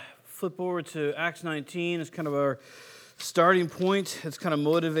flip over to Acts 19. It's kind of our starting point. It's kind of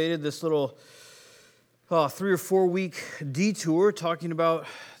motivated this little 3 or 4 week detour talking about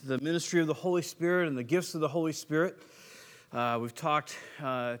the ministry of the Holy Spirit and the gifts of the Holy Spirit. We've talked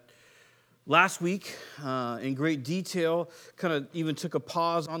last week in great detail, kind of even took a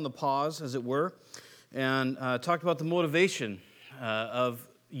pause on the pause, as it were, and talked about the motivation of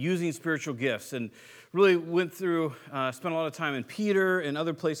using spiritual gifts, and really went through, spent a lot of time in Peter and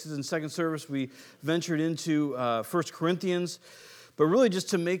other places in second service. We ventured into 1 Corinthians, but really just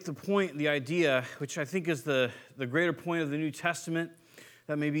to make the point, the idea, which I think is the greater point of the New Testament,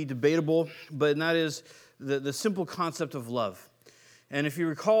 that may be debatable, but that is the simple concept of love. And if you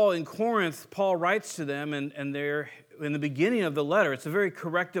recall, in Corinth, Paul writes to them, and they're in the beginning of the letter. It's a very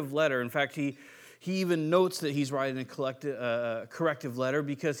corrective letter. In fact, he even notes that he's writing a corrective letter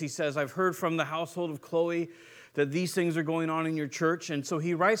because he says, I've heard from the household of Chloe that these things are going on in your church. And so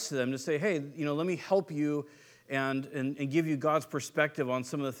he writes to them to say, hey, let me help you and give you God's perspective on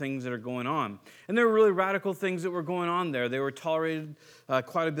some of the things that are going on. And there were really radical things that were going on there. They were tolerated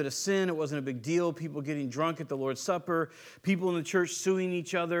quite a bit of sin. It wasn't a big deal. People getting drunk at the Lord's Supper, people in the church suing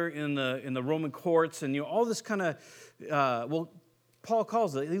each other in the Roman courts, and all this kind of, Paul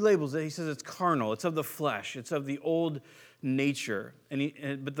calls it, he labels it, he says it's carnal, it's of the flesh, it's of the old nature.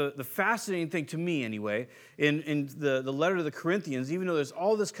 But the fascinating thing to me anyway, in the letter to the Corinthians, even though there's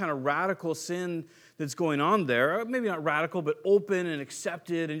all this kind of radical sin that's going on there, maybe not radical, but open and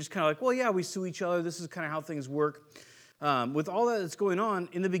accepted and just kind of like, well, yeah, we sue each other, this is kind of how things work. With all that that's going on,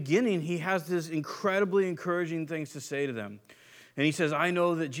 in the beginning, he has this incredibly encouraging things to say to them. And he says, I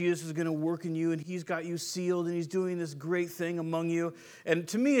know that Jesus is going to work in you, and he's got you sealed, and he's doing this great thing among you. And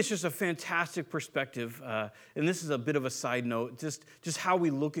to me, it's just a fantastic perspective. And this is a bit of a side note, just how we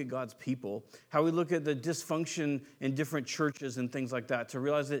look at God's people, how we look at the dysfunction in different churches and things like that, to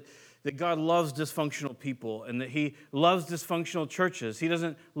realize that God loves dysfunctional people and that he loves dysfunctional churches. He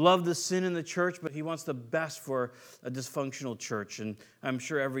doesn't love the sin in the church, but he wants the best for a dysfunctional church. And I'm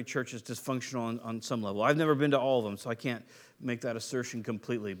sure every church is dysfunctional on some level. I've never been to all of them, so I can't make that assertion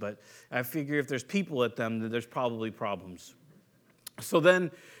completely. But I figure if there's people at them, then there's probably problems. So then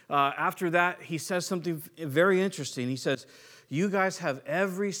after that, he says something very interesting. He says, you guys have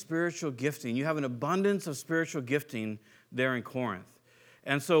every spiritual gifting. You have an abundance of spiritual gifting there in Corinth.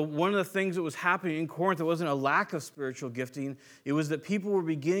 And so one of the things that was happening in Corinth, it wasn't a lack of spiritual gifting. It was that people were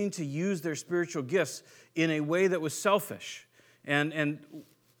beginning to use their spiritual gifts in a way that was selfish. And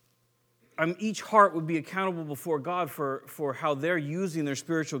each heart would be accountable before God for how they're using their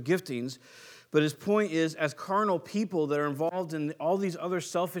spiritual giftings. But his point is, as carnal people that are involved in all these other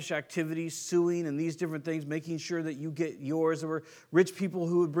selfish activities, suing and these different things, making sure that you get yours. There were rich people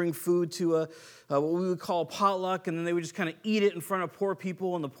who would bring food to what we would call a potluck, and then they would just kind of eat it in front of poor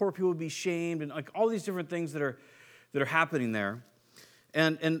people, and the poor people would be shamed, and like all these different things that are happening there.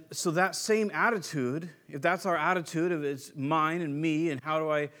 And so that same attitude, if that's our attitude, if it's mine and me, and how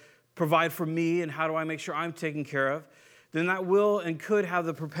do I provide for me, and how do I make sure I'm taken care of, then that will and could have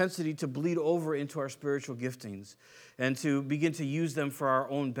the propensity to bleed over into our spiritual giftings and to begin to use them for our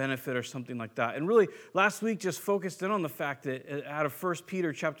own benefit or something like that. And really, last week just focused in on the fact that out of 1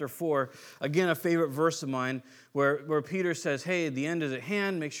 Peter chapter 4, again, a favorite verse of mine, where Peter says, hey, the end is at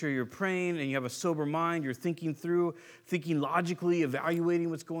hand, make sure you're praying and you have a sober mind, you're thinking logically, evaluating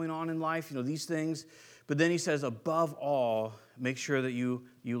what's going on in life, these things. But then he says, above all, make sure that you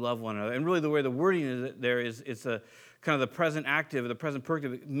love one another. And really the way the wording is there is, it's a kind of the present active, the present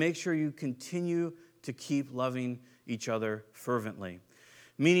perfect. Make sure you continue to keep loving each other fervently.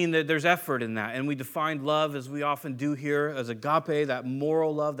 Meaning that there's effort in that. And we define love, as we often do here, as agape, that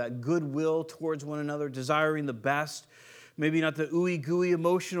moral love, that goodwill towards one another, desiring the best. Maybe not the ooey-gooey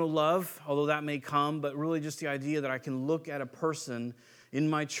emotional love, although that may come, but really just the idea that I can look at a person in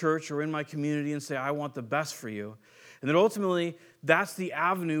my church or in my community and say, I want the best for you. And that ultimately, that's the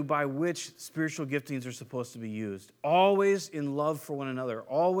avenue by which spiritual giftings are supposed to be used. Always in love for one another.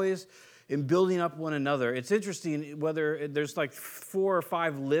 Always in building up one another. It's interesting whether there's like 4 or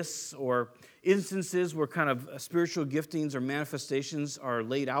 5 lists or instances where kind of spiritual giftings or manifestations are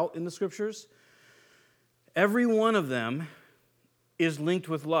laid out in the Scriptures. Every one of them is linked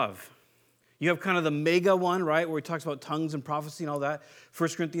with love. You have kind of the mega one, right, where he talks about tongues and prophecy and all that. 1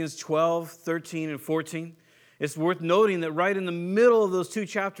 Corinthians 12, 13, and 14. It's worth noting that right in the middle of those 2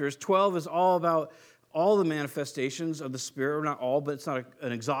 chapters, 12 is all about all the manifestations of the Spirit, or not all, but it's not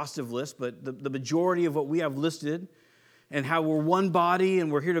an exhaustive list, but the majority of what we have listed, and how we're one body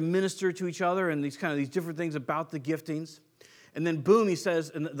and we're here to minister to each other, and these different things about the giftings. And then boom, he says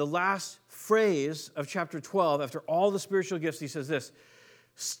in the last phrase of chapter 12, after all the spiritual gifts, he says this,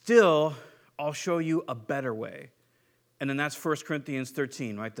 still, I'll show you a better way. And then that's 1 Corinthians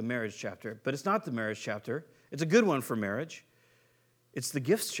 13, right? The marriage chapter. But it's not the marriage chapter. It's a good one for marriage. It's the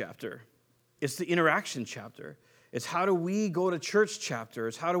gifts chapter. It's the interaction chapter. It's how do we go to church chapter.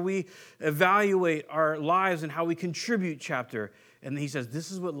 It's how do we evaluate our lives and how we contribute chapter. And he says,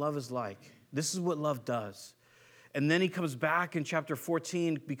 this is what love is like. This is what love does. And then he comes back in chapter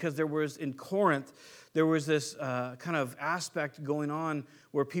 14 because in Corinth, there was this kind of aspect going on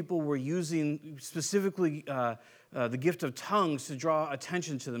where people were using specifically the gift of tongues to draw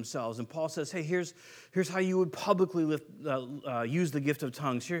attention to themselves. And Paul says, hey, here's how you would publicly use the gift of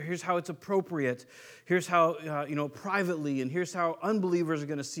tongues. Here's how it's appropriate. Here's how, privately, and here's how unbelievers are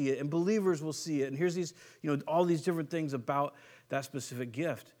going to see it, and believers will see it. And here's these, all these different things about that specific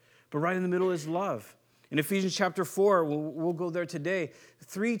gift. But right in the middle is love. In Ephesians chapter 4, we'll go there today.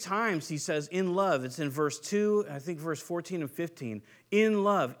 3 times he says, in love. It's in verse 2, I think verse 14 and 15. In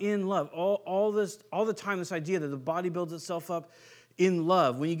love, in love. All the time, this idea that the body builds itself up in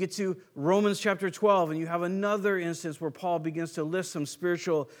love. When you get to Romans chapter 12, and you have another instance where Paul begins to list some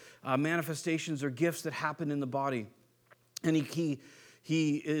spiritual manifestations or gifts that happen in the body. And he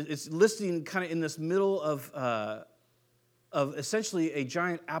is listing kind of in this middle of essentially a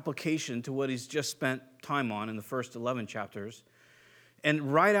giant application to what he's just spent time on in the first 11 chapters.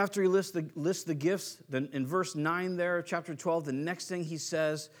 And right after he lists the gifts, then in verse 9 there, chapter 12, the next thing he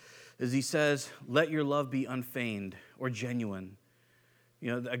says is let your love be unfeigned or genuine.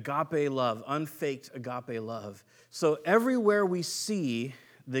 The agape love, unfaked agape love. So everywhere we see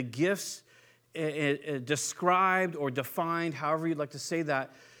the gifts described or defined, however you'd like to say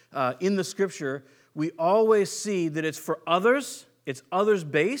that, in the Scripture, we always see that it's for others. It's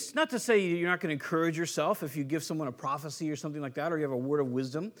others-based. Not to say you're not going to encourage yourself if you give someone a prophecy or something like that, or you have a word of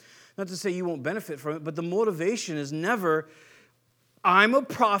wisdom. Not to say you won't benefit from it, but the motivation is never, I'm a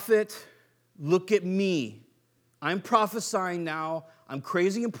prophet, look at me. I'm prophesying now. I'm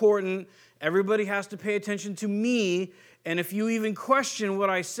crazy important. Everybody has to pay attention to me. And if you even question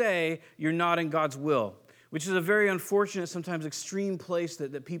what I say, you're not in God's will. Which is a very unfortunate, sometimes extreme place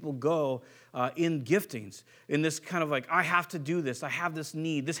that people go in giftings. In this kind of like, I have to do this. I have this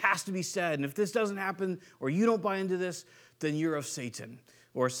need. This has to be said. And if this doesn't happen or you don't buy into this, then you're of Satan.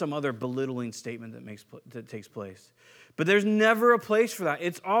 Or some other belittling statement that takes place. But there's never a place for that.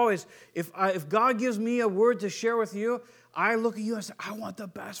 It's always, if God gives me a word to share with you, I look at you and say, I want the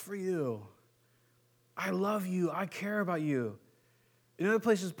best for you. I love you. I care about you. In other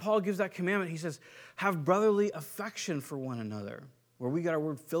places, Paul gives that commandment. He says, have brotherly affection for one another. Where we got our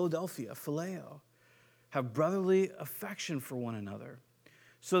word Philadelphia, phileo. Have brotherly affection for one another.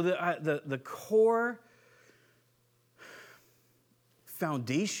 So the core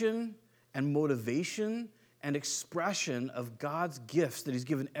foundation and motivation and expression of God's gifts that he's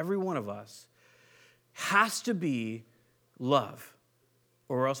given every one of us has to be love.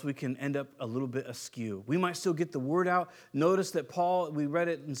 Or else we can end up a little bit askew. We might still get the word out. Notice that Paul, we read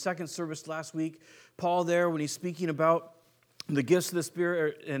it in second service last week, Paul there, when he's speaking about the gifts of the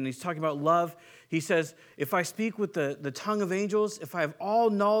Spirit, and he's talking about love, he says, if I speak with the tongue of angels, if I have all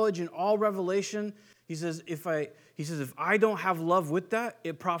knowledge and all revelation, he says, if I don't have love with that,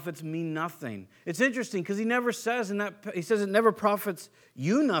 it profits me nothing. It's interesting because he never says he says it never profits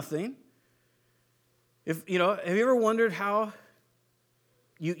you nothing. Have you ever wondered how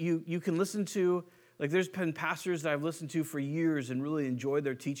You can listen to, like there's been pastors that I've listened to for years and really enjoyed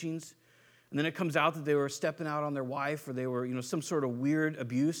their teachings. And then it comes out that they were stepping out on their wife or they were, some sort of weird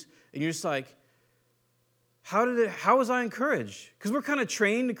abuse. And you're just like, how was I encouraged? Because we're kind of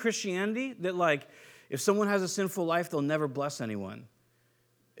trained in Christianity that like, if someone has a sinful life, they'll never bless anyone.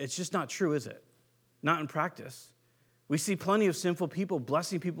 It's just not true, is it? Not in practice. We see plenty of sinful people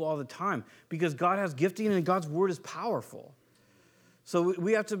blessing people all the time because God has gifting and God's word is powerful. So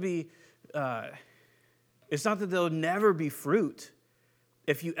we have to be, it's not that there'll never be fruit.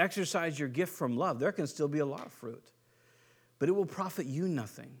 If you exercise your gift from love, there can still be a lot of fruit. But it will profit you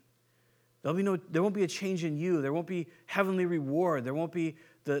nothing. There won't be a change in you. There won't be heavenly reward. There won't be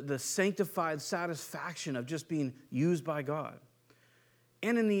the sanctified satisfaction of just being used by God.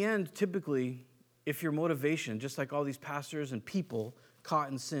 And in the end, typically, if your motivation, just like all these pastors and people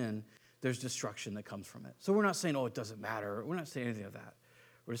caught in sin, there's destruction that comes from it. So we're not saying, it doesn't matter. We're not saying anything of that.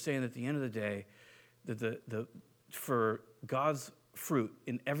 We're saying that at the end of the day, that for God's fruit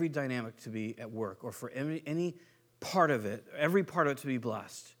in every dynamic to be at work, or for any part of it, every part of it to be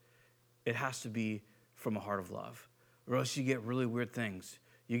blessed, it has to be from a heart of love. Or else you get really weird things.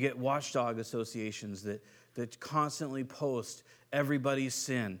 You get watchdog associations that constantly post everybody's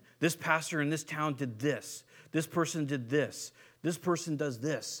sin. This pastor in this town did this. This person did this. This person does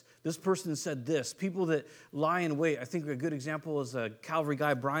this. This person said this. People that lie in wait. I think a good example is a Calvary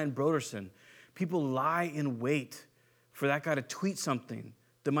guy, Brian Broderson. People lie in wait for that guy to tweet something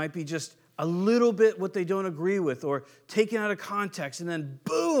that might be just a little bit what they don't agree with or taken out of context, and then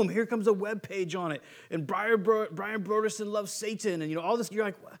boom, here comes a web page on it. And Brian Broderson loves Satan, and all this. You're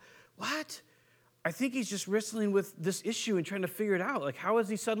like, what? I think he's just wrestling with this issue and trying to figure it out. Like, how does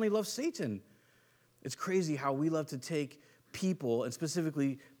he suddenly love Satan? It's crazy how we love to take people, and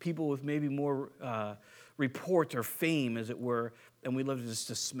specifically people with maybe more report or fame, as it were, and we love to just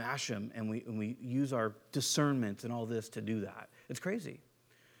to smash them, and we use our discernment and all this to do that. It's crazy.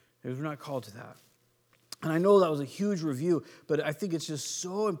 We're not called to that. And I know that was a huge review, but I think it's just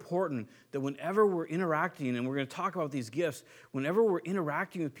so important that whenever we're interacting, and we're going to talk about these gifts, whenever we're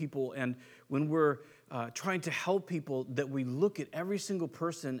interacting with people and when we're trying to help people, that we look at every single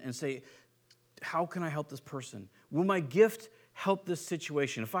person and say, how can I help this person? Will my gift help this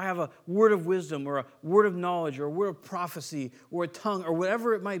situation? If I have a word of wisdom or a word of knowledge or a word of prophecy or a tongue or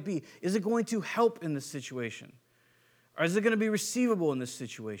whatever it might be, is it going to help in this situation? Or is it going to be receivable in this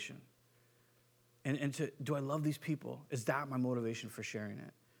situation? Do I love these people? Is that my motivation for sharing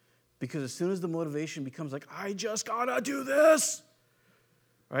it? Because as soon as the motivation becomes like, I just got to do this,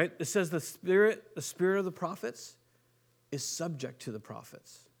 right? It says the spirit of the prophets is subject to the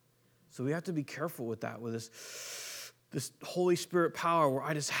prophets. So we have to be careful with that, with this Holy Spirit power where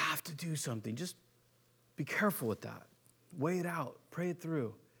I just have to do something. Just be careful with that. Weigh it out. Pray it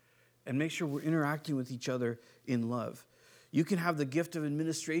through. And make sure we're interacting with each other in love. You can have the gift of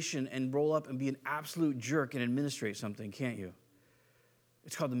administration and roll up and be an absolute jerk and administrate something, can't you?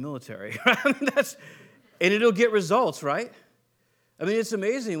 It's called the military. And it'll get results, right? I mean, it's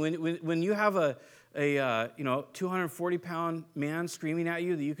amazing when you have a 240-pound man screaming at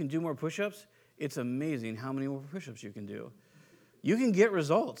you that you can do more push-ups. It's amazing how many more push-ups you can do. You can get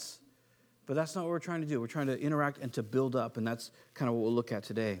results, but that's not what we're trying to do. We're trying to interact and to build up, and that's kind of what we'll look at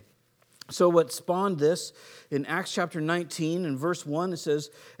today. So what spawned this, in Acts chapter 19 and verse 1, it says,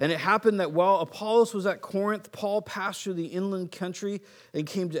 "And it happened that while Apollos was at Corinth, Paul passed through the inland country and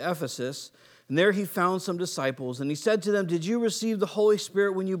came to Ephesus. And there he found some disciples. And he said to them, 'Did you receive the Holy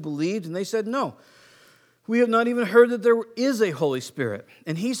Spirit when you believed?' And they said, 'No. We have not even heard that there is a Holy Spirit.'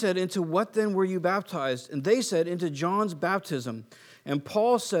 And he said, 'Into what then were you baptized?' And they said, 'Into John's baptism.' And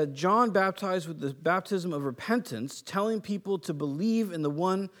Paul said, 'John baptized with the baptism of repentance, telling people to believe in the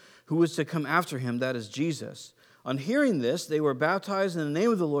one who was to come after him, that is Jesus.' On hearing this, they were baptized in the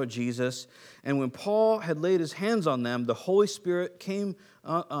name of the Lord Jesus. And when Paul had laid his hands on them, the Holy Spirit came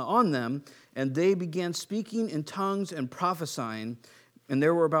on them, and they began speaking in tongues and prophesying. And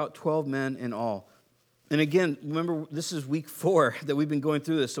there were about 12 men in all." And again, remember, this is week 4 that we've been going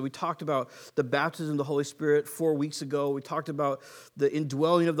through this. So we talked about the baptism of the Holy Spirit 4 weeks ago. We talked about the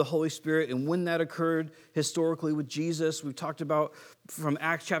indwelling of the Holy Spirit and when that occurred historically with Jesus. We've talked about from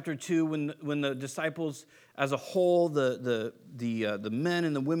Acts chapter 2 when the disciples as a whole, the men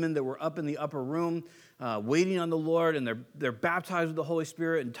and the women that were up in the upper room waiting on the Lord, and they're baptized with the Holy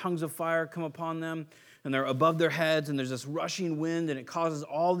Spirit, and tongues of fire come upon them. And they're above their heads, and there's this rushing wind, and it causes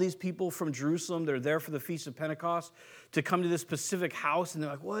all these people from Jerusalem that are there for the Feast of Pentecost to come to this specific house, and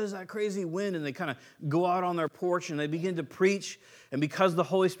they're like, what is that crazy wind? And they kind of go out on their porch, and they begin to preach, and because the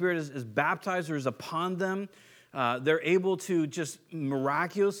Holy Spirit is baptized or is upon them, they're able to just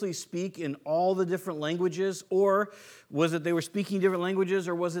miraculously speak in all the different languages. Or was it they were speaking different languages,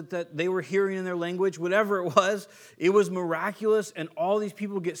 or was it that they were hearing in their language? Whatever it was miraculous, and all these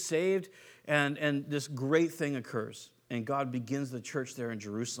people get saved. And this great thing occurs, and God begins the church there in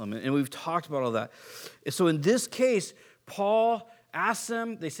Jerusalem. And we've talked about all that. So in this case, Paul asks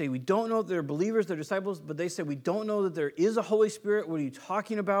them, they say, we don't know that they're believers, they're disciples, but they say, we don't know that there is a Holy Spirit. What are you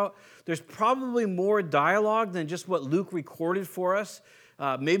talking about? There's probably more dialogue than just what Luke recorded for us.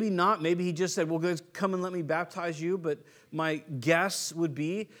 Maybe not. Maybe he just said, well, guys, come and let me baptize you. But my guess would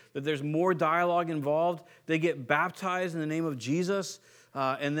be that there's more dialogue involved. They get baptized in the name of Jesus.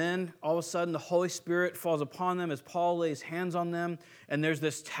 And then all of a sudden the Holy Spirit falls upon them as Paul lays hands on them, and there's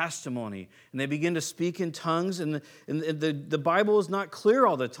this testimony. And they begin to speak in tongues, and the Bible is not clear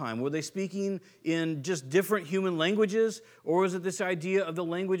all the time. Were they speaking in just different human languages, or was it this idea of the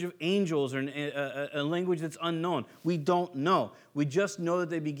language of angels, or a language that's unknown? We don't know. We just know that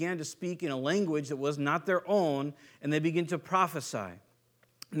they began to speak in a language that was not their own, and they begin to prophesy.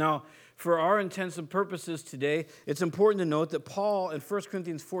 Now, for our intents and purposes today, it's important to note that Paul in 1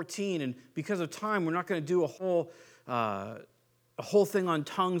 Corinthians 14, and because of time, we're not going to do a whole thing on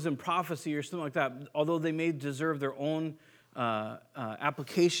tongues and prophecy or something like that, although they may deserve their own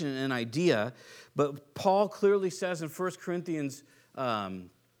application and idea. But Paul clearly says in 1 Corinthians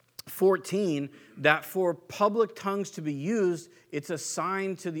 14 that for public tongues to be used, it's a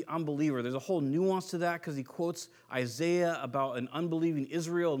sign to the unbeliever. There's a whole nuance to that because he quotes Isaiah about an unbelieving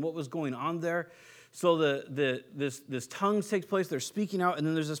Israel and what was going on there. So this tongues takes place, they're speaking out, and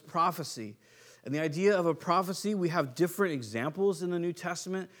then there's this prophecy. And the idea of a prophecy, we have different examples in the New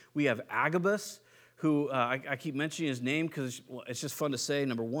Testament. We have Agabus, who I keep mentioning his name because it's just fun to say,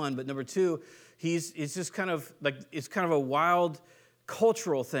 number one. But number two, it's just kind of like, it's kind of a wild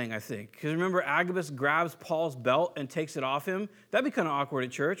cultural thing, I think. Because remember, Agabus grabs Paul's belt and takes it off him. That'd be kind of awkward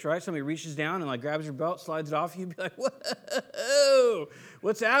at church, right? Somebody reaches down and like grabs your belt, slides it off you. You'd be like, whoa,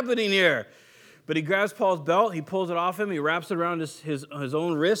 what's happening here? But he grabs Paul's belt, he pulls it off him, he wraps it around his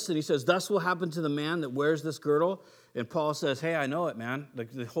own wrist, and he says, "Thus will happen to the man that wears this girdle." And Paul says, "Hey, I know it, man.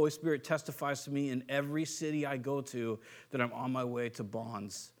 The Holy Spirit testifies to me in every city I go to that I'm on my way to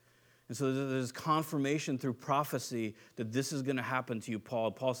bonds." And so there's confirmation through prophecy that this is going to happen to you,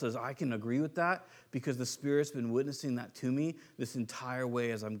 Paul. Paul says, "I can agree with that because the Spirit's been witnessing that to me this entire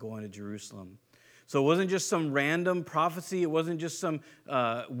way as I'm going to Jerusalem." So it wasn't just some random prophecy. It wasn't just some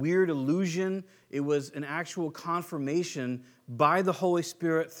weird illusion. It was an actual confirmation by the Holy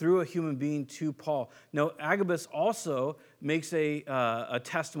Spirit through a human being to Paul. Now, Agabus also makes a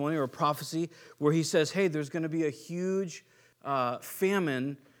testimony or a prophecy where he says, hey, there's going to be a huge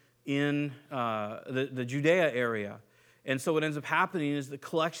famine in the Judea area. And so what ends up happening is the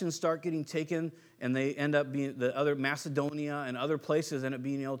collections start getting taken, and they end up being, the other Macedonia and other places end up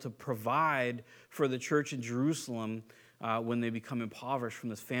being able to provide for the church in Jerusalem when they become impoverished from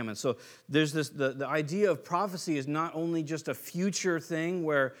this famine. So there's this, the idea of prophecy is not only just a future thing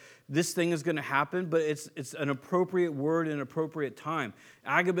where this thing is going to happen, but it's an appropriate word in an appropriate time.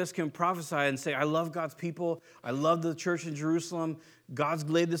 Agabus can prophesy and say, I love God's people. I love the church in Jerusalem. God's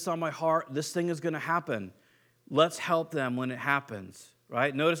laid this on my heart. This thing is going to happen. Let's help them when it happens,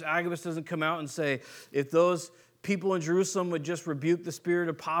 right? Notice Agabus doesn't come out and say, if those people in Jerusalem would just rebuke the spirit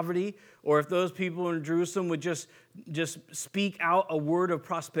of poverty, or if those people in Jerusalem would just speak out a word of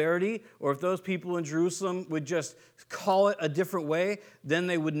prosperity, or if those people in Jerusalem would just call it a different way, then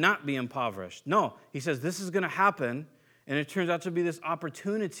they would not be impoverished. No, he says this is going to happen, and it turns out to be this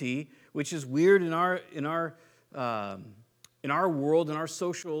opportunity, which is weird in our world, in our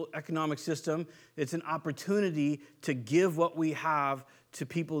social economic system. It's an opportunity to give what we have to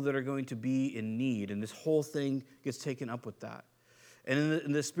people that are going to be in need. And this whole thing gets taken up with that. And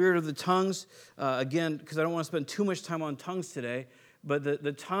in the spirit of the tongues, again, because I don't want to spend too much time on tongues today, but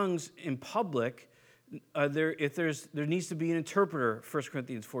the tongues in public, there needs to be an interpreter, 1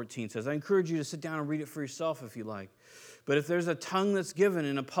 Corinthians 14 says. I encourage you to sit down and read it for yourself if you like. But if there's a tongue that's given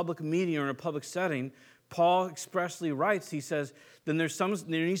in a public meeting or in a public setting, Paul expressly writes, he says, then there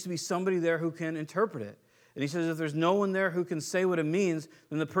needs to be somebody there who can interpret it. And he says, if there's no one there who can say what it means,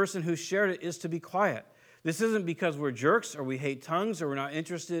 then the person who shared it is to be quiet. This isn't because we're jerks or we hate tongues or we're not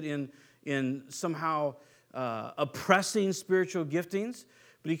interested in somehow oppressing spiritual giftings,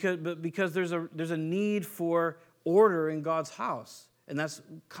 but because there's a need for order in God's house. And that's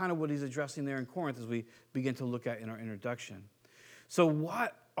kind of what he's addressing there in Corinth as we begin to look at in our introduction. So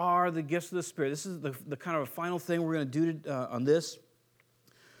what are the gifts of the Spirit? This is the kind of a final thing we're going to do on this.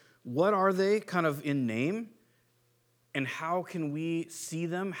 What are they kind of in name? And how can we see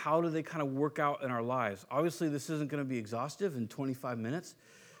them? How do they kind of work out in our lives? Obviously, this isn't going to be exhaustive in 25 minutes,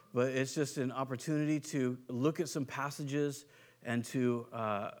 but it's just an opportunity to look at some passages and to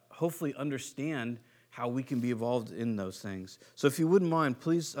hopefully understand how we can be involved in those things. So if you wouldn't mind,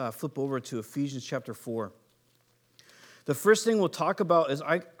 please flip over to Ephesians chapter 4. The first thing we'll talk about is,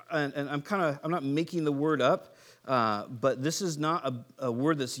 I'm not making the word up, but this is not a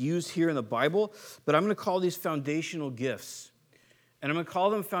word that's used here in the Bible, but I'm going to call these foundational gifts. And I'm going to call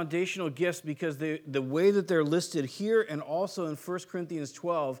them foundational gifts because the way that they're listed here and also in 1 Corinthians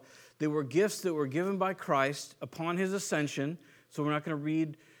 12, they were gifts that were given by Christ upon his ascension. So we're not going to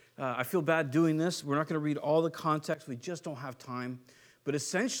read, I feel bad doing this, we're not going to read all the context, we just don't have time. But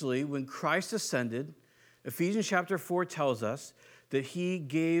essentially, when Christ ascended, Ephesians chapter 4 tells us that he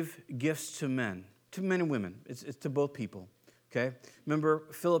gave gifts to men and women. It's to both people, okay? Remember,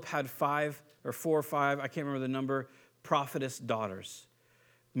 Philip had 4 or 5, I can't remember the number, prophetess daughters.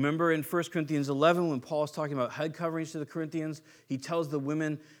 Remember in 1 Corinthians 11, when Paul is talking about head coverings to the Corinthians, he tells the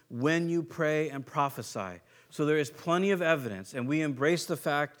women, when you pray and prophesy. So there is plenty of evidence, and we embrace the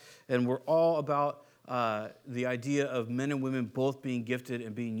fact, and we're all about the idea of men and women both being gifted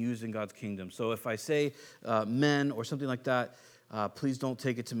and being used in God's kingdom. So if I say men or something like that, please don't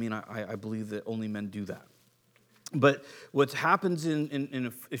take it to mean I believe that only men do that. But what happens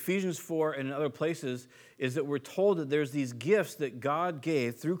in Ephesians 4 and in other places is that we're told that there's these gifts that God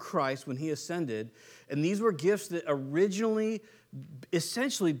gave through Christ when he ascended, and these were gifts that originally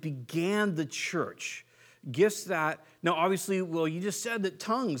essentially began the church. Gifts that, now obviously, well, you just said that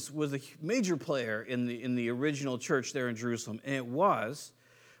tongues was a major player in the original church there in Jerusalem, and it was,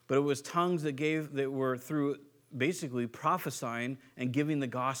 but it was tongues that were through basically prophesying and giving the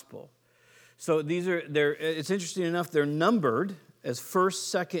gospel. So it's interesting enough, they're numbered as first,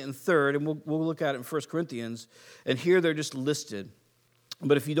 second, and third, and we'll look at it in 1 Corinthians, and here they're just listed.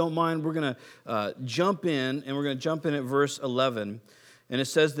 But if you don't mind, we're going to jump in, and we're going to jump in at verse 11. And it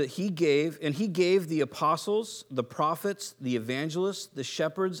says that he gave the apostles, the prophets, the evangelists, the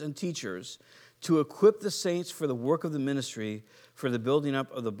shepherds, and teachers to equip the saints for the work of the ministry, for the building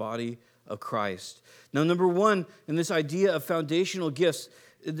up of the body of Christ. Now, number one, in this idea of foundational gifts,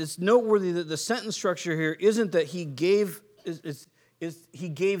 it's noteworthy that the sentence structure here isn't that he gave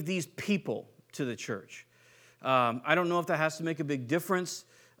these people to the church. I don't know if that has to make a big difference,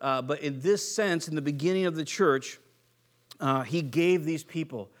 but in this sense, in the beginning of the church, he gave these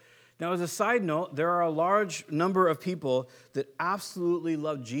people. Now, as a side note, there are a large number of people that absolutely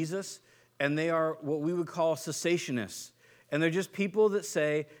love Jesus, and they are what we would call cessationists. And they're just people that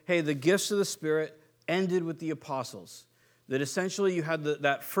say, hey, the gifts of the Spirit ended with the apostles. That essentially you had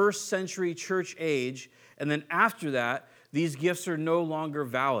that first century church age, and then after that, these gifts are no longer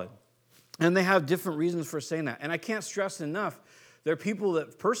valid. And they have different reasons for saying that. And I can't stress enough, there are people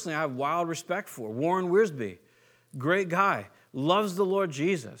that personally I have wild respect for. Warren Wiersbe, great guy, loves the Lord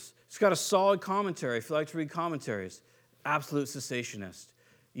Jesus. He's got a solid commentary, if you like to read commentaries. Absolute cessationist.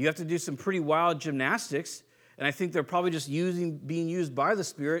 You have to do some pretty wild gymnastics, and I think they're probably just being used by the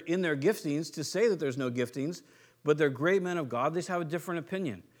Spirit in their giftings to say that there's no giftings, but they're great men of God. They just have a different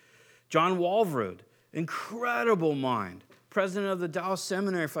opinion. John Walvoord, incredible mind, president of the Dallas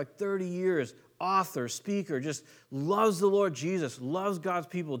Seminary for like 30 years, author, speaker, just loves the Lord Jesus, loves God's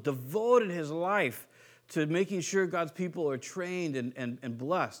people, devoted his life to making sure God's people are trained and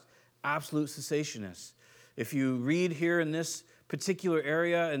blessed. Absolute cessationist. If you read here in this particular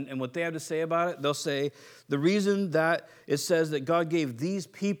area and what they have to say about it, they'll say the reason that it says that God gave these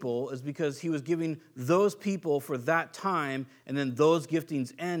people is because he was giving those people for that time, and then those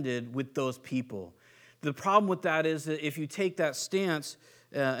giftings ended with those people. The problem with that is that if you take that stance,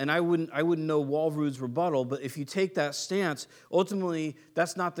 and I wouldn't know Walvoord's rebuttal, but if you take that stance, ultimately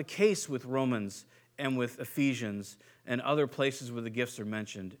that's not the case with Romans and with Ephesians and other places where the gifts are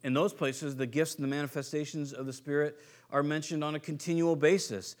mentioned. In those places, the gifts and the manifestations of the Spirit are mentioned on a continual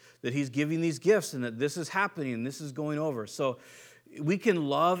basis, that he's giving these gifts and that this is happening and this is going over. So we can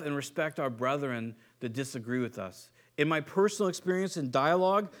love and respect our brethren that disagree with us. In my personal experience in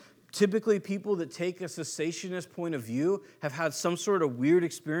dialogue, typically people that take a cessationist point of view have had some sort of weird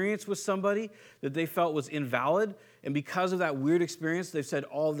experience with somebody that they felt was invalid, and because of that weird experience, they've said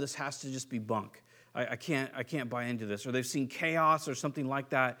all of this has to just be bunk. I can't buy into this. Or they've seen chaos or something like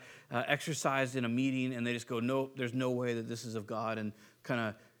that exercised in a meeting, and they just go, no, there's no way that this is of God, and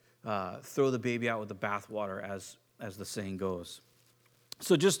kind of throw the baby out with the bathwater, as the saying goes.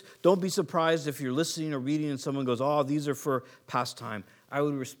 So just don't be surprised if you're listening or reading and someone goes, oh, these are for pastime. I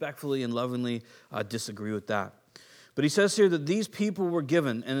would respectfully and lovingly disagree with that. But he says here that these people were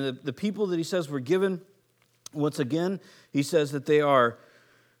given, and the people that he says were given, once again, he says that they are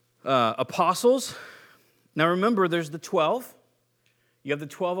apostles. Now remember, there's the 12. You have the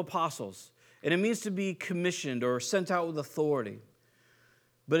 12 apostles. And it means to be commissioned or sent out with authority.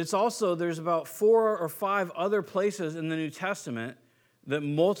 But it's also, there's about 4 or 5 other places in the New Testament that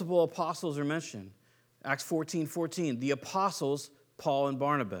multiple apostles are mentioned. Acts 14:14, the apostles, Paul and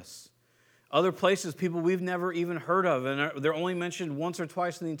Barnabas. Other places, people we've never even heard of, and they're only mentioned once or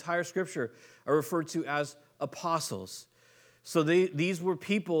twice in the entire Scripture, are referred to as apostles. So these were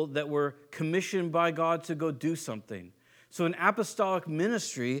people that were commissioned by God to go do something. So in apostolic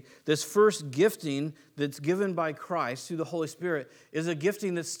ministry, this first gifting that's given by Christ through the Holy Spirit is a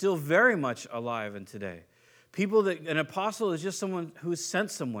gifting that's still very much alive in today. An apostle is just someone who's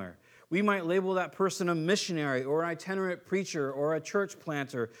sent somewhere. We might label that person a missionary or an itinerant preacher or a church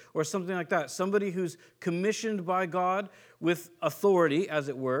planter or something like that. Somebody who's commissioned by God with authority, as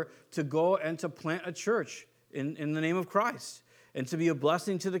it were, to go and to plant a church in the name of Christ and to be a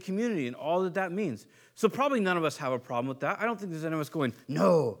blessing to the community and all that means. So probably none of us have a problem with that. I don't think there's any of us going,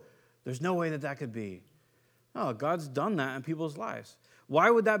 no, there's no way that could be. No, God's done that in people's lives. Why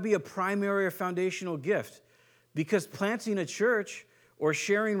would that be a primary or foundational gift? Because planting a church or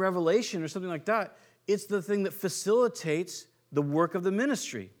sharing revelation or something like that, it's the thing that facilitates the work of the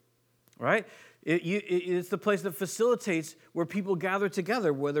ministry, right? It's the place that facilitates where people gather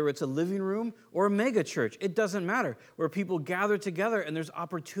together, whether it's a living room or a mega church. It doesn't matter. Where people gather together and there's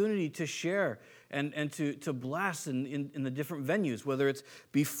opportunity to share and to bless in the different venues, whether it's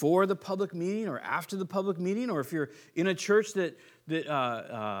before the public meeting or after the public meeting, or if you're in a church that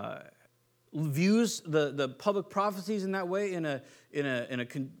views the public prophecies in that way, in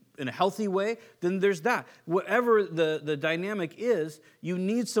a healthy way, then there's that. Whatever the dynamic is, you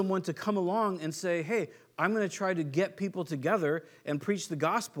need someone to come along and say, hey, I'm going to try to get people together and preach the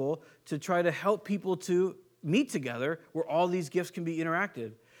gospel to try to help people to meet together where all these gifts can be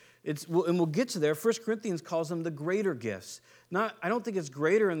interacted. And we'll get to there. 1 Corinthians calls them the greater gifts. I don't think it's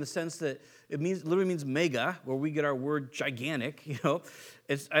greater in the sense that it literally means mega, where we get our word gigantic.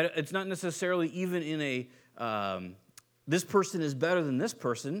 It's not necessarily even in a this person is better than this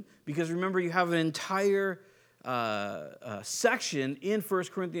person, because remember, you have an entire section in 1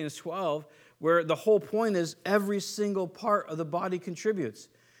 Corinthians 12 where the whole point is every single part of the body contributes.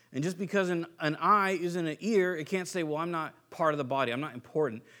 And just because an eye isn't an ear, it can't say, well, I'm not part of the body, I'm not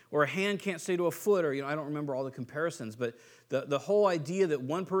important. Or a hand can't say to a foot, or I don't remember all the comparisons, but the whole idea that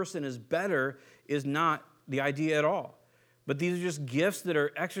one person is better is not the idea at all. But these are just gifts that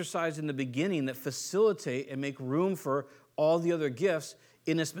are exercised in the beginning that facilitate and make room for all the other gifts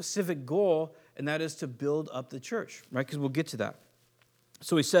in a specific goal, and that is to build up the church, right? Because we'll get to that.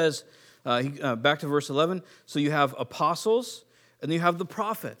 So he says, back to verse 11, so you have apostles, and then you have the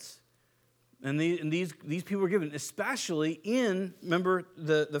prophets. And these people were given, especially in, remember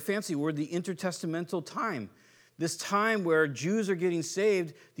the fancy word, the intertestamental time. This time where Jews are getting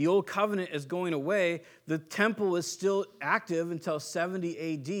saved, the old covenant is going away, the temple is still active until 70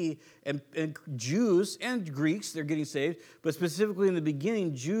 AD, and Jews and Greeks, they're getting saved, but specifically in the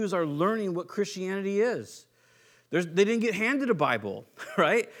beginning, Jews are learning what Christianity is. They didn't get handed a Bible,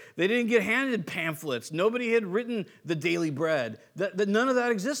 right? They didn't get handed pamphlets. Nobody had written the daily bread. None of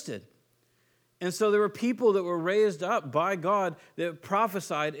that existed. And so there were people that were raised up by God that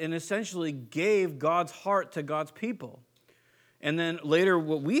prophesied and essentially gave God's heart to God's people. And then later,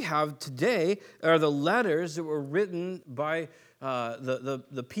 what we have today are the letters that were written by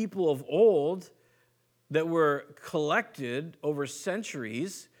the people of old that were collected over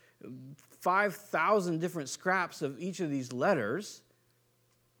centuries, 5,000 different scraps of each of these letters.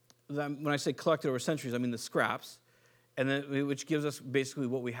 When I say collected over centuries, I mean the scraps. And then, which gives us basically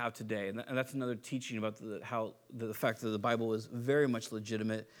what we have today. And that's another teaching about the fact that the Bible is very much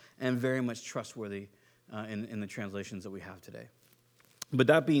legitimate and very much trustworthy in the translations that we have today. But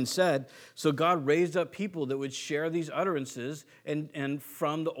that being said, so God raised up people that would share these utterances and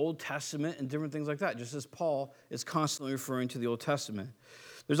from the Old Testament and different things like that, just as Paul is constantly referring to the Old Testament.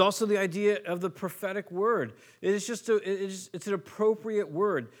 There's also the idea of the prophetic word. It's an appropriate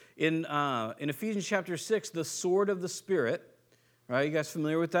word. In Ephesians chapter 6, the sword of the Spirit, right? You guys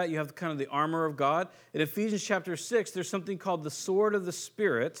familiar with that? You have kind of the armor of God. In Ephesians chapter 6, there's something called the sword of the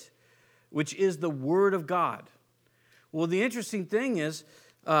Spirit, which is the word of God. Well, the interesting thing is,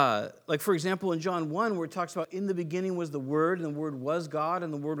 like for example, in John 1, where it talks about in the beginning was the Word, and the Word was God,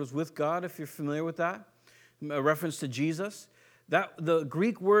 and the Word was with God, if you're familiar with that, a reference to Jesus. The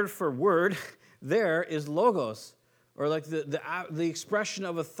Greek word for word there is logos, or like the expression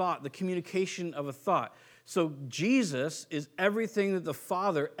of a thought, the communication of a thought. So Jesus is everything that the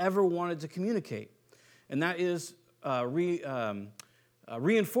Father ever wanted to communicate. And that is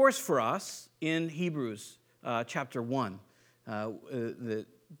reinforced for us in Hebrews chapter 1.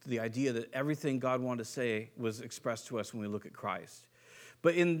 The idea that everything God wanted to say was expressed to us when we look at Christ.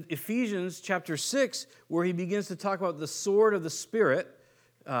 But in Ephesians chapter 6, where he begins to talk about the sword of the Spirit,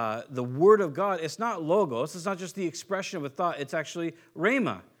 the Word of God, it's not logos. It's not just the expression of a thought. It's actually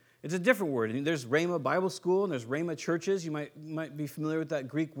rhema. It's a different word. And there's Rhema Bible School, and there's Rhema churches. You might be familiar with that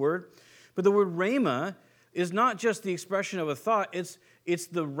Greek word. But the word rhema is not just the expression of a thought. It's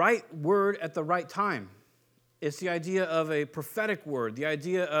the right word at the right time. It's the idea of a prophetic word, the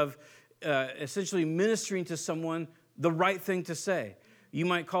idea of essentially ministering to someone the right thing to say. You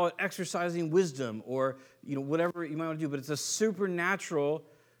might call it exercising wisdom or whatever you might want to do, but it's a supernatural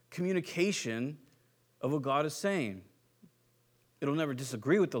communication of what God is saying. It'll never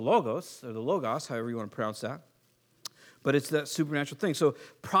disagree with the logos, or the logos, however you want to pronounce that. But it's that supernatural thing. So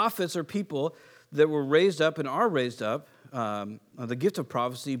prophets are people that were raised up and are raised up, the gift of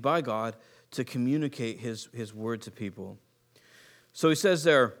prophecy by God, to communicate his word to people. So he says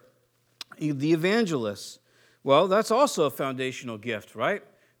there, the evangelists. Well, that's also a foundational gift, right?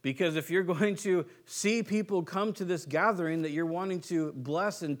 Because if you're going to see people come to this gathering that you're wanting to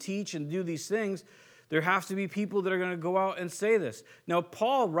bless and teach and do these things, There have to be people that are going to go out and say this. Now,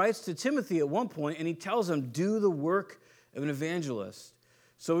 Paul writes to Timothy at one point, and he tells him, do the work of an evangelist.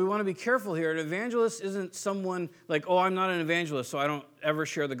 So we want to be careful here. An evangelist isn't someone like, oh, I'm not an evangelist, so I don't ever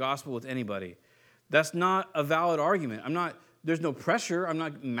share the gospel with anybody. That's not a valid argument. There's no pressure. I'm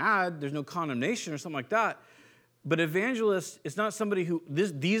not mad. There's no condemnation or something like that. But evangelist is not somebody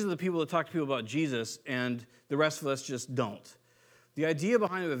these are the people that talk to people about Jesus, and the rest of us just don't. The idea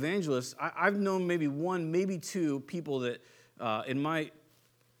behind an evangelist, I've known maybe one, maybe two people that in my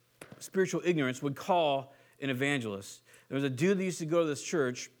spiritual ignorance would call an evangelist. There was a dude that used to go to this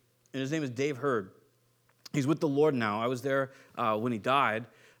church, and his name is Dave Hurd. He's with the Lord now. I was there when he died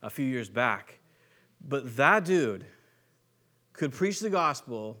a few years back. But that dude could preach the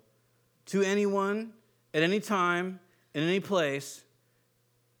gospel to anyone, at any time, in any place,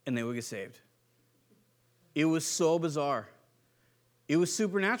 and they would get saved. It was so bizarre. It was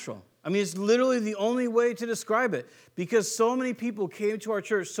supernatural. I mean, it's literally the only way to describe it, because so many people came to our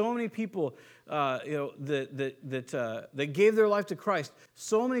church, so many people that gave their life to Christ,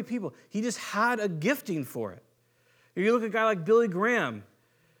 so many people. He just had a gifting for it. If you look at a guy like Billy Graham,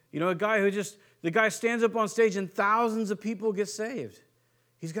 a guy the guy stands up on stage and thousands of people get saved.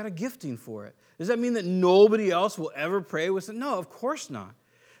 He's got a gifting for it. Does that mean that nobody else will ever pray with it? No, of course not.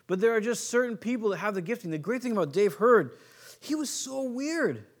 But there are just certain people that have the gifting. The great thing about Dave Hurd, he was so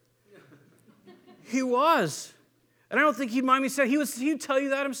weird. He was. And I don't think he'd mind me saying, he'd tell you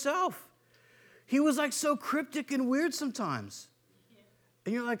that himself. He was like so cryptic and weird sometimes.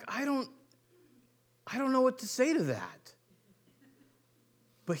 And you're like, I don't know what to say to that.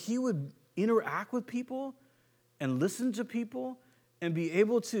 But he would interact with people and listen to people and be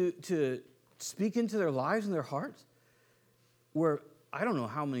able to speak into their lives and their hearts, where I don't know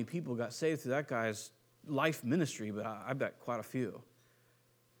how many people got saved through that guy's life ministry, but I bet quite a few.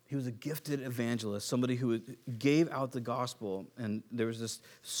 He was a gifted evangelist, somebody who gave out the gospel, and there was this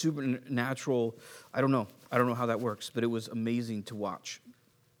supernatural, I don't know how that works, but it was amazing to watch.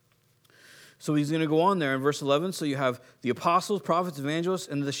 So he's going to go on there in verse 11. So you have the apostles, prophets, evangelists,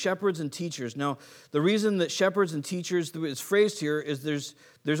 and the shepherds and teachers. Now, the reason that shepherds and teachers is phrased here is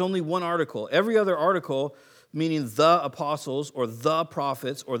there's only one article. Every other article, meaning the apostles or the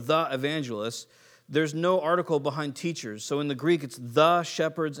prophets or the evangelists, there's no article behind teachers. So in the Greek, it's the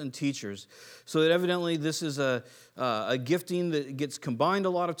shepherds and teachers. So that evidently this is a gifting that gets combined a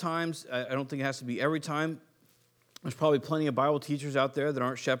lot of times. I don't think it has to be every time. There's probably plenty of Bible teachers out there that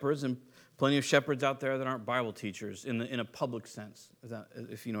aren't shepherds, and plenty of shepherds out there that aren't Bible teachers in a public sense,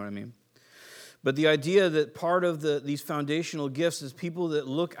 if you know what I mean. But the idea that part of these foundational gifts is people that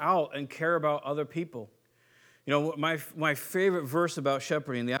look out and care about other people. My favorite verse about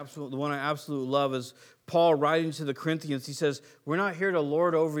shepherding, the one I absolutely love, is Paul writing to the Corinthians. He says, we're not here to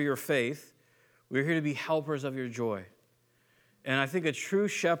lord over your faith. We're here to be helpers of your joy. And I think a true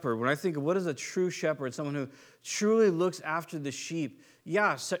shepherd, when I think of what is a true shepherd, someone who truly looks after the sheep.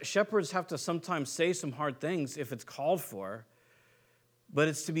 Yeah, shepherds have to sometimes say some hard things if it's called for, but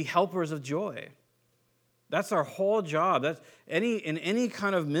it's to be helpers of joy. That's our whole job. That's in any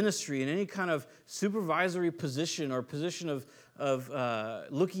kind of ministry, in any kind of supervisory position or position of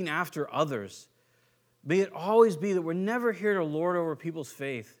looking after others. May it always be that we're never here to lord over people's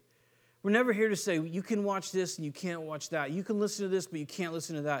faith. We're never here to say, you can watch this and you can't watch that. You can listen to this, but you can't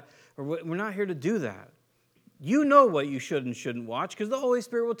listen to that. Or we're not here to do that. You know what you should and shouldn't watch, because the Holy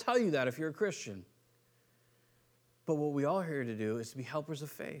Spirit will tell you that if you're a Christian. But what we all are here to do is to be helpers of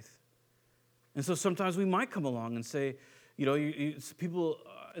faith. And so sometimes we might come along and say, people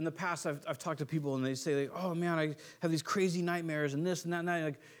in the past, I've talked to people and they say, oh man, I have these crazy nightmares and this and that,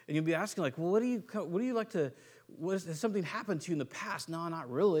 and you'll be asking, like, well, what do you like to? Has something happened to you in the past? No, not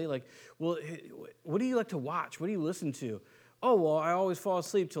really. Like, well, what do you like to watch? What do you listen to? Oh, well, I always fall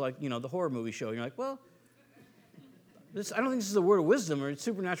asleep to the horror movie show. And you're like, well, I don't think this is a word of wisdom or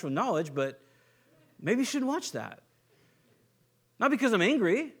supernatural knowledge, but maybe you shouldn't watch that. Not because I'm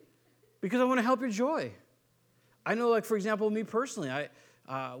angry, because I want to help your joy. I know, for example, me personally,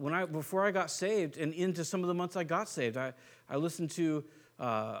 before I got saved and into some of the months I got saved, I listened to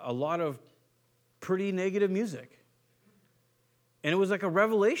a lot of pretty negative music. And it was like a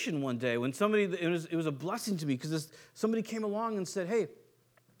revelation one day when it was a blessing to me, because somebody came along and said, hey,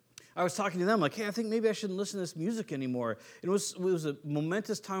 I was talking to them like, hey, I think maybe I shouldn't listen to this music anymore. And it was a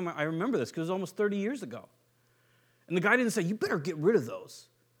momentous time. I remember this because it was almost 30 years ago. And the guy didn't say, you better get rid of those.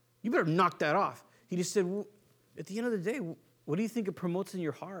 You better knock that off. He just said, well, at the end of the day, what do you think it promotes in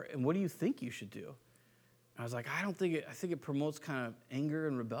your heart? And what do you think you should do? And I was like, I think it promotes kind of anger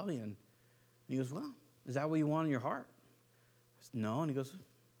and rebellion. And he goes, well, is that what you want in your heart? I said, no. And he goes,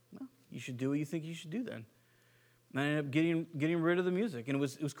 well, you should do what you think you should do then. And I ended up getting rid of the music. And it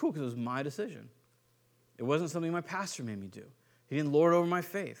was cool because it was my decision. It wasn't something my pastor made me do. He didn't lord over my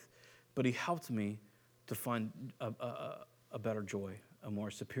faith, but he helped me to find a better joy, a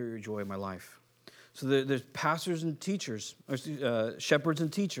more superior joy in my life. So there's pastors and teachers, or shepherds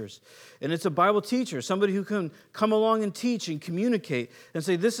and teachers. And it's a Bible teacher, somebody who can come along and teach and communicate and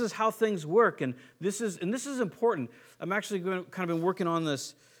say, this is how things work, and this is important. I'm actually kind of been working on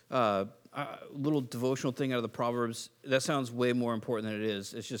this little devotional thing out of the Proverbs. That sounds way more important than it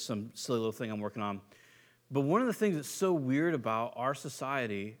is. It's just some silly little thing I'm working on. But one of the things that's so weird about our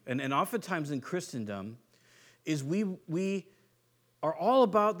society, and oftentimes in Christendom, is we are all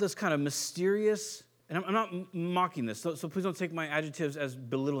about this kind of mysterious, and I'm not mocking this, so please don't take my adjectives as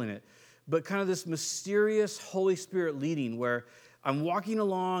belittling it, but kind of this mysterious Holy Spirit leading where I'm walking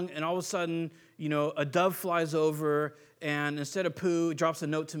along and all of a sudden, a dove flies over and instead of poo, it drops a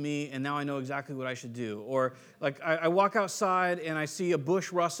note to me and now I know exactly what I should do. Or like I walk outside and I see a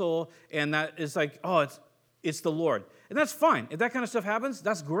bush rustle and that is like, oh, it's the Lord. And that's fine. If that kind of stuff happens,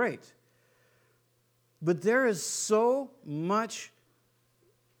 that's great. But there is so much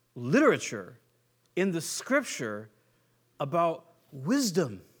literature in the Scripture about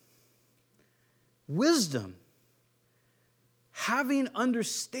wisdom. Wisdom. Having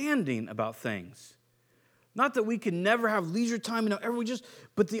understanding about things. Not that we can never have leisure time,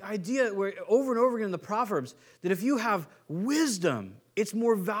 but the idea where over and over again in the Proverbs, that if you have wisdom, it's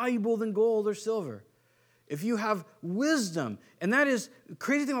more valuable than gold or silver. If you have wisdom, and that is the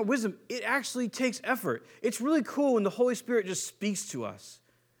crazy thing about wisdom, it actually takes effort. It's really cool when the Holy Spirit just speaks to us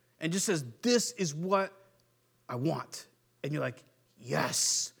and just says, this is what I want. And you're like,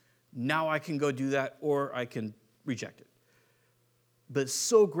 yes, now I can go do that, or I can reject it. But it's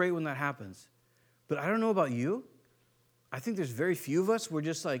so great when that happens. But I don't know about you. I think there's very few of us where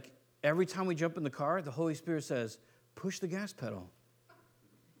just like every time we jump in the car, the Holy Spirit says, push the gas pedal.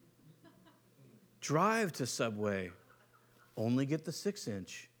 Drive to Subway. Only get the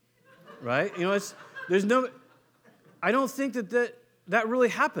 6-inch. Right? I don't think that really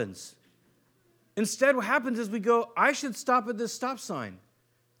happens. Instead, what happens is we go, I should stop at this stop sign.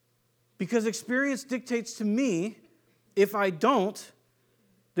 Because experience dictates to me, if I don't,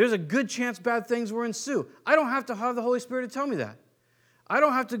 there's a good chance bad things will ensue. I don't have to have the Holy Spirit to tell me that. I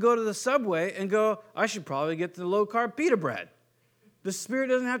don't have to go to the Subway and go, I should probably get the low-carb pita bread. The Spirit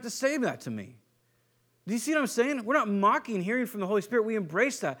doesn't have to say that to me. Do you see what I'm saying? We're not mocking hearing from the Holy Spirit. We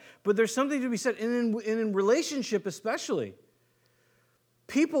embrace that. But there's something to be said, and in relationship especially.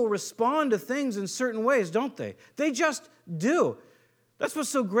 People respond to things in certain ways, don't they? They just do. That's what's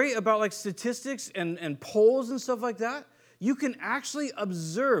so great about like statistics and polls and stuff like that. You can actually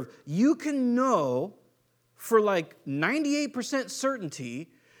observe. You can know for like 98%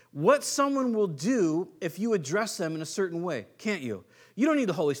 certainty what someone will do if you address them in a certain way, can't you? You don't need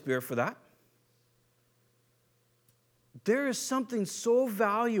the Holy Spirit for that. There is something so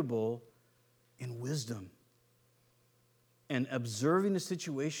valuable in wisdom and observing the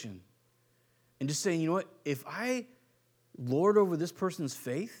situation and just saying, you know what, if I lord over this person's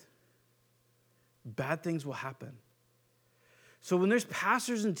faith, bad things will happen. So when there's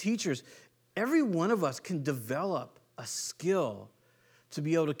pastors and teachers, every one of us can develop a skill to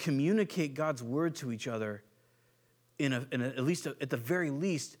be able to communicate God's word to each other in at the very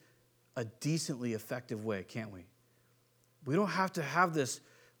least, a decently effective way, can't we? We don't have to have this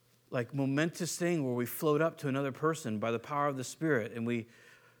like momentous thing where we float up to another person by the power of the Spirit and we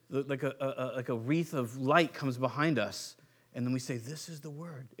like a wreath of light comes behind us and then we say, this is the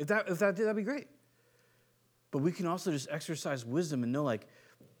word. If that did, that'd be great. But we can also just exercise wisdom and know like,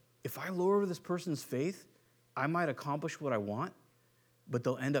 if I lower this person's faith, I might accomplish what I want, but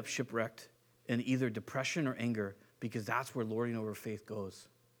they'll end up shipwrecked in either depression or anger because that's where lording over faith goes.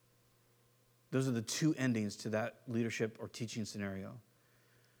 Those are the two endings to that leadership or teaching scenario.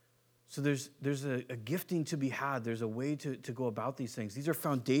 So there's a gifting to be had. There's a way to go about these things. These are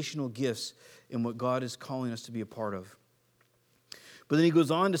foundational gifts in what God is calling us to be a part of. But then he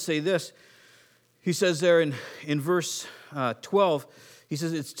goes on to say this. He says there in verse 12, he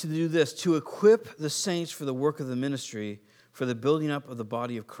says it's to do this, to equip the saints for the work of the ministry, for the building up of the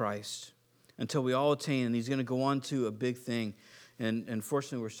body of Christ, until we all attain. And he's going to go on to a big thing. And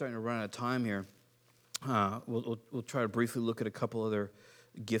unfortunately, we're starting to run out of time here. We'll try to briefly look at a couple other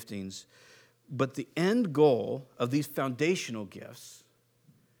giftings. But the end goal of these foundational gifts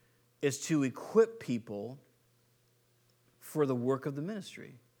is to equip people for the work of the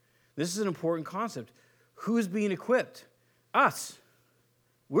ministry. This is an important concept. Who's being equipped? Us.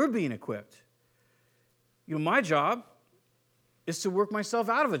 We're being equipped. My job is to work myself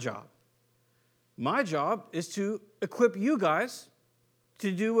out of a job. My job is to equip you guys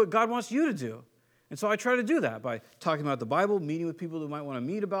to do what God wants you to do. And so I try to do that by talking about the Bible, meeting with people who might want to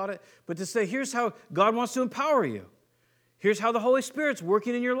meet about it, but to say, here's how God wants to empower you. Here's how the Holy Spirit's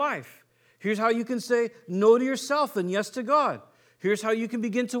working in your life. Here's how you can say no to yourself and yes to God. Here's how you can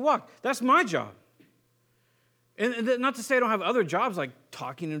begin to walk. That's my job. And not to say I don't have other jobs like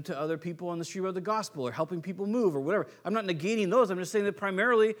talking to other people on the street about the gospel or helping people move or whatever. I'm not negating those. I'm just saying that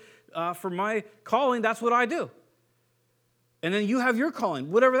primarily for my calling, that's what I do. And then you have your calling,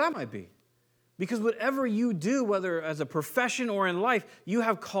 whatever that might be. Because whatever you do, whether as a profession or in life, you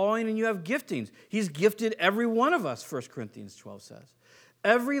have calling and you have giftings. He's gifted every one of us, 1 Corinthians 12 says.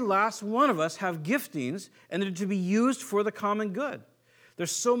 Every last one of us have giftings and they're to be used for the common good.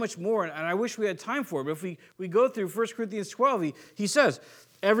 There's so much more, and I wish we had time for it, but if we go through 1 Corinthians 12, he says,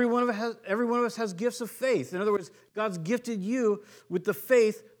 every one of us has gifts of faith. In other words, God's gifted you with the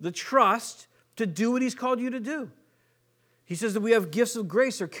faith, the trust to do what he's called you to do. He says that we have gifts of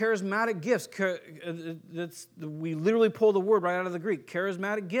grace or charismatic gifts. We literally pull the word right out of the Greek,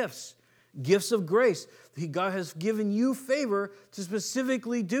 charismatic gifts. Gifts of grace. God has given you favor to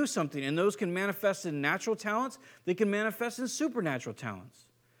specifically do something. And those can manifest in natural talents. They can manifest in supernatural talents.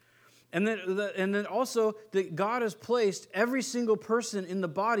 And then also that God has placed every single person in the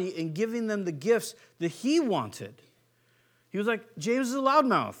body and giving them the gifts that he wanted. He was like, James is a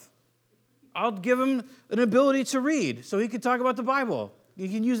loudmouth. I'll give him an ability to read so he can talk about the Bible. You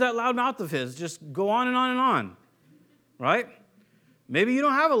can use that loud mouth of his. Just go on and on and on. Right? Maybe you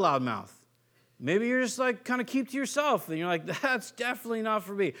don't have a loud mouth. Maybe you're just like kind of keep to yourself and you're like, that's definitely not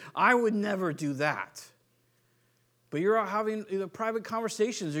for me. I would never do that. But you're out having private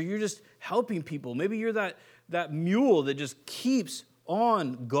conversations or you're just helping people. Maybe you're that mule that just keeps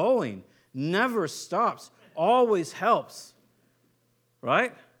on going, never stops, always helps.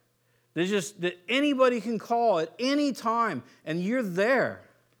 Right? That anybody can call at any time and you're there.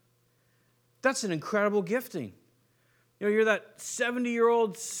 That's an incredible gifting. You know, you're that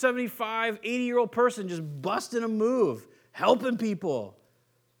 70-year-old, 75, 80-year-old person just busting a move, helping people.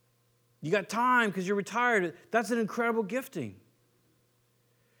 You got time because you're retired. That's an incredible gifting.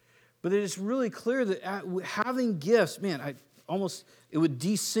 But it is really clear that having gifts, man, it would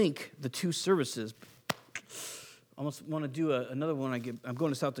desync the two services. I almost want to do another one. I'm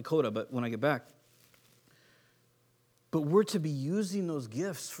going to South Dakota, but when I get back. But we're to be using those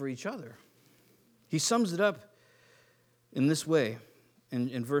gifts for each other. He sums it up in this way,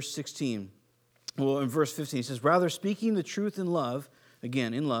 in verse 16. Well, in verse 15, he says, rather speaking the truth in love,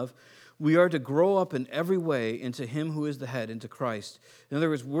 again, in love, we are to grow up in every way into him who is the head, into Christ. In other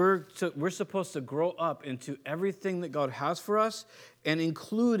words, we're supposed to grow up into everything that God has for us, and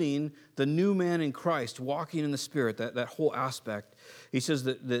including the new man in Christ, walking in the Spirit, that whole aspect. He says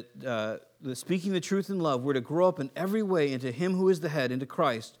that speaking the truth in love, we're to grow up in every way into him who is the head, into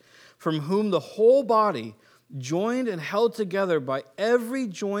Christ, from whom the whole body, joined and held together by every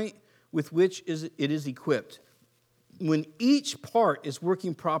joint with which it is equipped, when each part is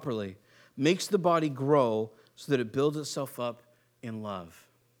working properly, makes the body grow so that it builds itself up in love.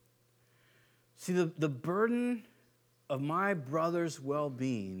 See, the burden of my brother's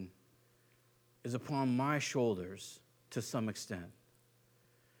well-being is upon my shoulders to some extent.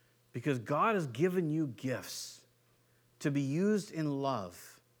 Because God has given you gifts to be used in love,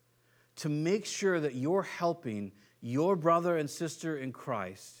 to make sure that you're helping your brother and sister in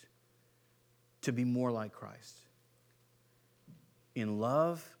Christ to be more like Christ. In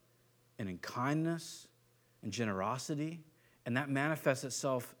love and in kindness and generosity. And that manifests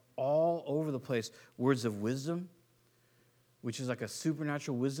itself all over the place. Words of wisdom, which is like a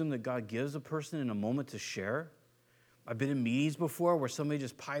supernatural wisdom that God gives a person in a moment to share. I've been in meetings before where somebody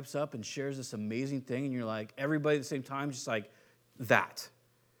just pipes up and shares this amazing thing, and you're like, everybody at the same time, just like, that.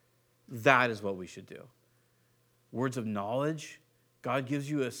 That is what we should do. Words of knowledge. God gives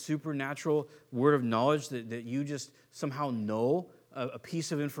you a supernatural word of knowledge that you just somehow know a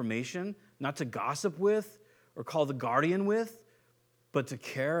piece of information, not to gossip with or call the guardian with, but to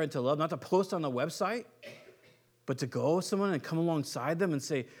care and to love, not to post on the website, but to go with someone and come alongside them and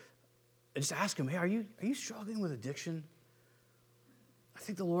say, just ask them, hey, are you struggling with addiction? I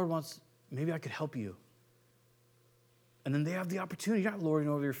think the Lord wants, maybe I could help you. And then they have the opportunity. You're not lording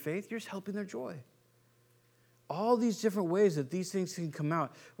over your faith. You're just helping their joy. All these different ways that these things can come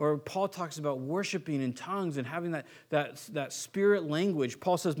out. Or Paul talks about worshiping in tongues and having that spirit language.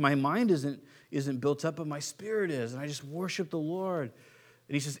 Paul says, my mind isn't built up, but my spirit is. And I just worship the Lord.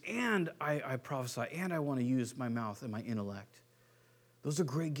 And he says, and I prophesy, and I want to use my mouth and my intellect. Those are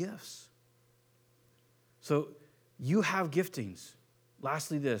great gifts. So you have giftings.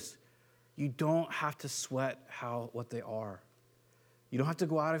 Lastly, this. You don't have to sweat what they are. You don't have to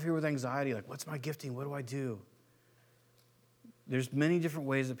go out of here with anxiety, like, what's my gifting? What do I do? There's many different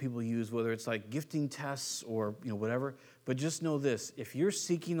ways that people use, whether it's like gifting tests or whatever. But just know this: if you're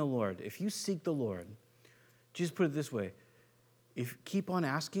seeking the Lord, if you seek the Lord, just put it this way: keep on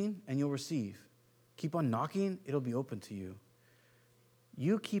asking and you'll receive. Keep on knocking, it'll be open to you.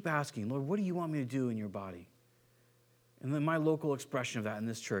 You keep asking, Lord, what do you want me to do in your body? And then my local expression of that in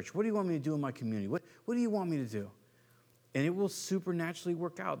this church. What do you want me to do in my community? What do you want me to do? And it will supernaturally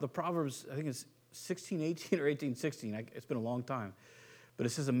work out. The Proverbs, I think it's 16:18 or 18:16. It's been a long time. But it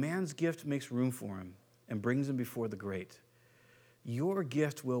says, a man's gift makes room for him and brings him before the great. Your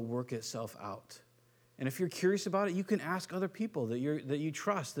gift will work itself out. And if you're curious about it, you can ask other people that you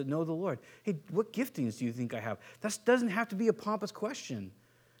trust, that know the Lord. Hey, what giftings do you think I have? That doesn't have to be a pompous question.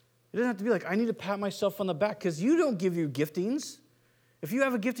 It doesn't have to be like, I need to pat myself on the back, because you don't give you giftings. If you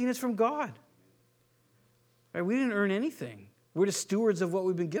have a gifting, it's from God. Right? We didn't earn anything. We're just stewards of what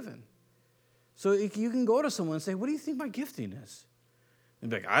we've been given. So you can go to someone and say, what do you think my gifting is? And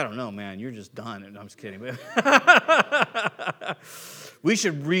be like, I don't know, man. You're just done. And I'm just kidding. We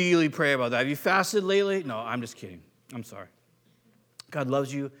should really pray about that. Have you fasted lately? No, I'm just kidding. I'm sorry. God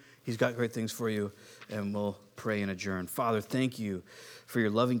loves you. He's got great things for you. And we'll pray and adjourn. Father, thank you for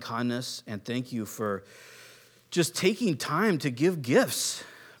your loving kindness. And thank you for just taking time to give gifts.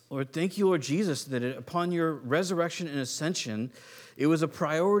 Lord, thank you, Lord Jesus, that upon your resurrection and ascension, it was a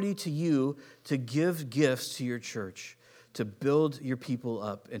priority to you to give gifts to your church, to build your people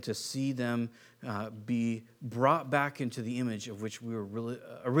up, and to see them be brought back into the image of which we were really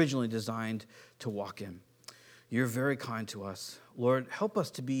originally designed to walk in. You're very kind to us. Lord, help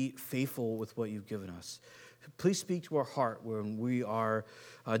us to be faithful with what you've given us. Please speak to our heart when we are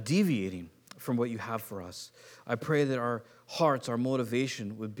deviating from what you have for us. I pray that our hearts, our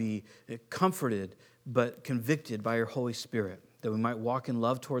motivation would be comforted but convicted by your Holy Spirit, that we might walk in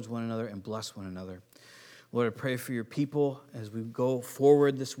love towards one another and bless one another. Lord, I pray for your people as we go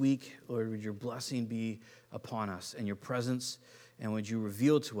forward this week. Lord, would your blessing be upon us and your presence, and would you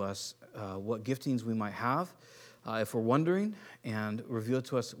reveal to us what giftings we might have if we're wondering, and reveal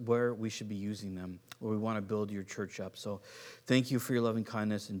to us where we should be using them, where we want to build your church up. So thank you for your loving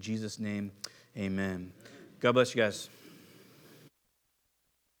kindness. In Jesus' name, amen. God bless you guys.